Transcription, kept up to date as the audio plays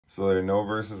So there are no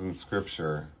verses in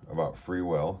Scripture about free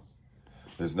will.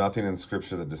 There's nothing in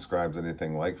Scripture that describes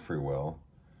anything like free will.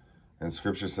 And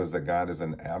Scripture says that God is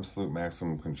in absolute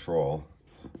maximum control.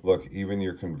 Look, even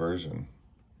your conversion.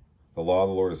 The law of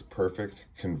the Lord is perfect,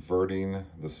 converting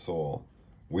the soul.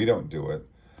 We don't do it.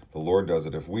 The Lord does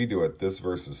it. If we do it, this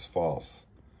verse is false.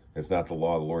 It's not the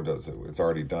law, the Lord does it. It's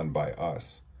already done by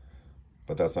us.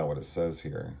 But that's not what it says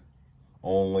here.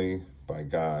 Only by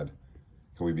God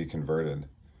can we be converted.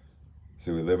 See,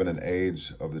 we live in an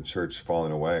age of the church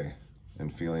falling away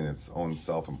and feeling its own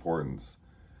self-importance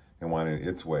and wanting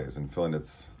its ways and filling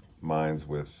its minds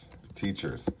with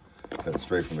teachers that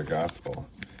stray from the gospel.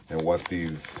 And what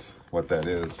that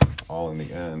is, all in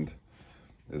the end,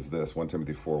 is this, 1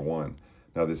 Timothy 4:1.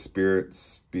 Now the Spirit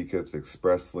speaketh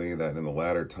expressly that in the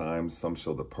latter times some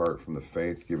shall depart from the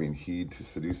faith, giving heed to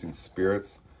seducing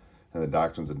spirits and the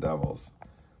doctrines of devils.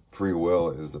 Free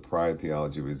will is the pride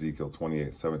theology of Ezekiel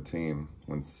 28:17,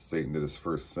 when Satan did his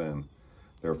first sin.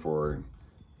 Therefore,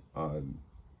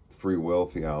 free will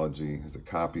theology is a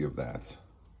copy of that,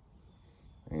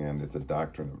 and it's a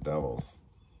doctrine of devils.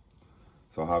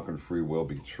 So how can free will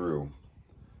be true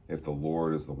if the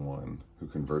Lord is the one who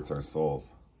converts our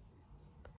souls?